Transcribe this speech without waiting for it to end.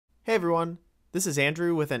Hey everyone, this is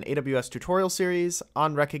Andrew with an AWS tutorial series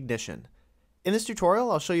on Rekognition. In this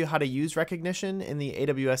tutorial, I'll show you how to use Rekognition in the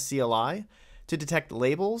AWS CLI to detect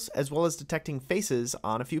labels as well as detecting faces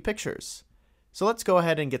on a few pictures. So let's go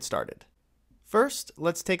ahead and get started. First,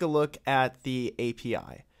 let's take a look at the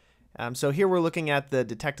API. So here we're looking at the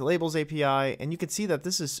Detect Labels API, and you can see that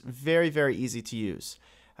this is very easy to use.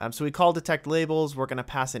 So we call detect labels, we're going to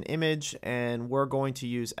pass an image, and we're going to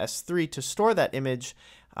use S3 to store that image,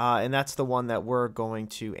 and that's the one that we're going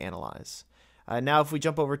to analyze. Now if we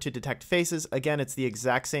jump over to detect faces, again it's the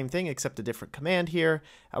exact same thing except a different command here.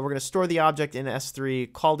 We're going to store the object in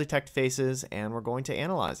S3, call detect faces, and we're going to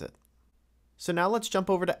analyze it. So now let's jump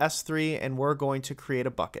over to S3 and we're going to create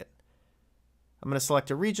a bucket. I'm going to select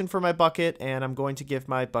a region for my bucket, and I'm going to give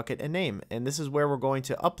my bucket a name. And this is where we're going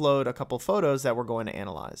to upload a couple photos that we're going to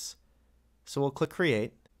analyze. So we'll click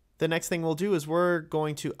Create. The next thing we'll do is we're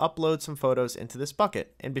going to upload some photos into this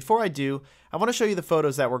bucket. And before I do, I want to show you the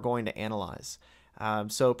photos that we're going to analyze.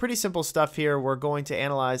 So pretty simple stuff here. We're going to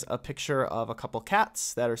analyze a picture of a couple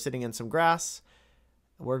cats that are sitting in some grass.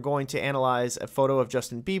 We're going to analyze a photo of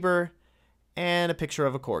Justin Bieber and a picture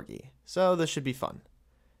of a corgi. So this should be fun.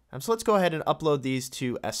 So let's go ahead and upload these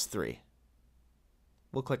to S3.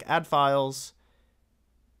 We'll click Add Files,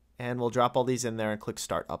 and we'll drop all these in there and click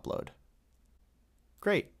Start Upload.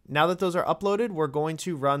 Great. Now that those are uploaded, we're going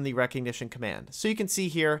to run the Rekognition command. So you can see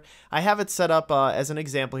here, I have it set up as an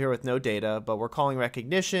example here with no data, but we're calling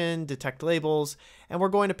Rekognition, detect labels, and we're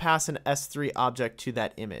going to pass an S3 object to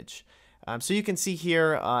that image. So you can see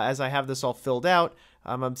here, as I have this all filled out,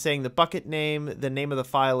 I'm saying the bucket name, the name of the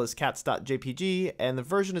file is cats.jpg, and the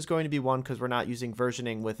version is going to be 1 because we're not using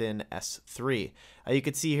versioning within S3. You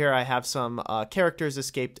can see here I have some characters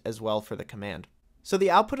escaped as well for the command. So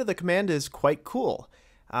the output of the command is quite cool.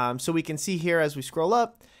 So we can see here as we scroll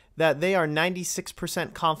up that they are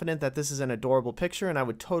 96% confident that this is an adorable picture, and I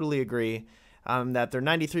would totally agree. That they're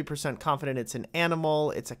 93% confident it's an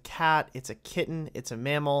animal, it's a cat, it's a kitten, it's a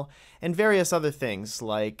mammal, and various other things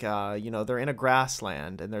like, they're in a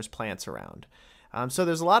grassland and there's plants around. So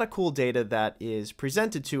there's a lot of cool data that is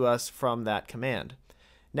presented to us from that command.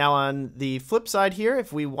 Now on the flip side here,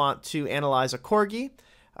 if we want to analyze a corgi,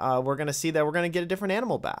 we're going to see that we're going to get a different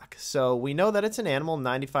animal back. So we know that it's an animal,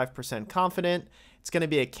 95% confident. It's going to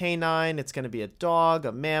be a canine, it's going to be a dog,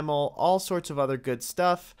 a mammal, all sorts of other good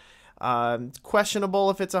stuff. It's questionable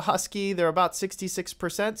if it's a husky. They're about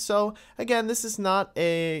 66%. So again, this is not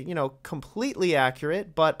a, completely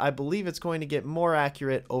accurate, but I believe it's going to get more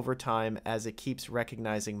accurate over time as it keeps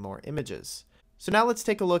recognizing more images. So now let's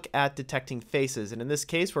take a look at detecting faces. And in this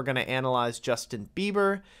case, we're going to analyze Justin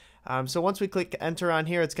Bieber. So once we click enter on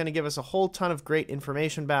here, it's going to give us a whole ton of great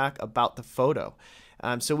information back about the photo.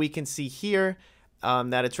 So we can see here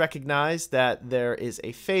that it's recognized that there is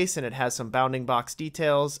a face and it has some bounding box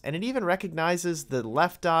details, and it even recognizes the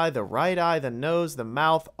left eye, the right eye, the nose, the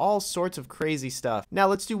mouth, all sorts of crazy stuff. Now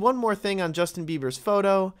let's do one more thing on Justin Bieber's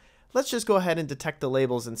photo. Let's just go ahead and detect the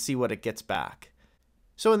labels and see what it gets back.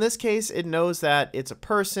 So in this case, it knows that it's a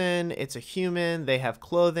person, it's a human, they have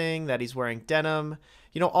clothing, that he's wearing denim,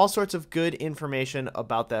 all sorts of good information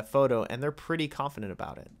about that photo, and they're pretty confident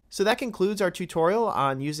about it. So that concludes our tutorial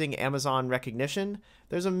on using Amazon Rekognition.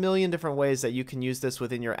 There's a million different ways that you can use this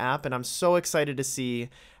within your app, and I'm so excited to see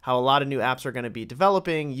how a lot of new apps are going to be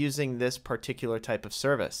developing using this particular type of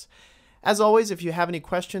service. As always, if you have any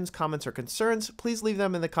questions, comments, or concerns, please leave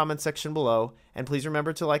them in the comment section below, and please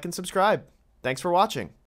remember to like and subscribe. Thanks for watching.